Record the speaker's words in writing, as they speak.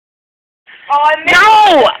Oh, I missed No!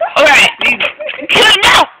 Alright.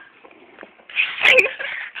 No!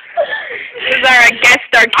 This is our guest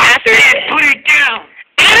star, Catherine. Put it down.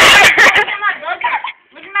 Look at my book.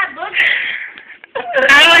 Look at my book.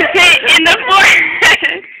 I was hit in the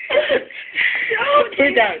forehead. Put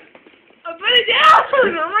it down. I put it down.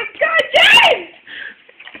 Oh my God, James!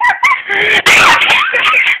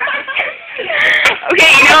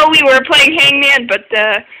 Okay, you know, we were playing Hangman, but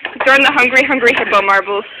throwing the hungry hippo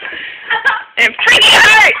marbles. And it freaking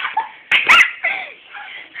hurt!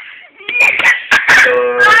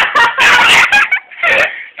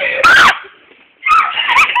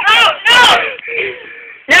 Oh, no!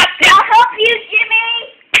 Nope, I'll help you,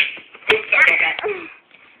 Jimmy.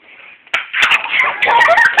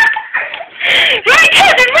 Run,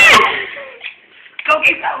 Kevin, run! Go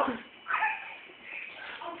get that one.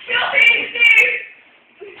 Oh, kill me,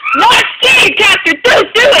 Steve. Not Steve, Catherine!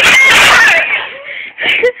 Do it!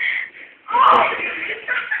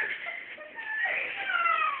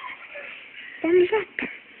 Thumbs up.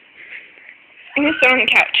 I'm gonna sit on the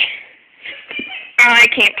couch. I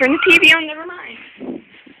can't turn the TV on, never mind.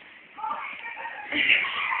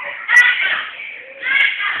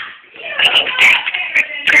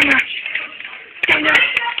 Grandma. Stand up.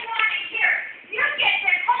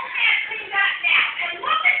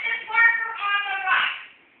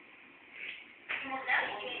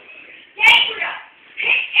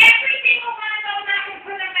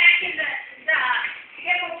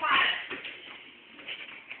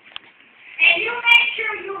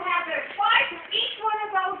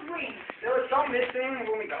 There was some missing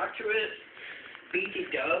when we got to it. BT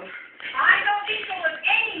Dove. I don't think there was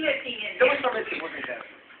any missing in There there. was some missing, wasn't there?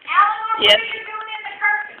 Eleanor, Yes. what were you doing in the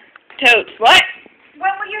curtain? Totes. What?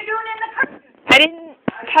 What were you doing in the curtain? I didn't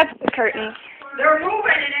touch the curtains. They're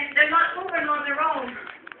moving and they're not moving on their own.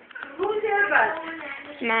 Who's there,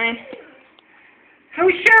 bud? Mine.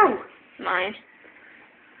 Who's you? Mine.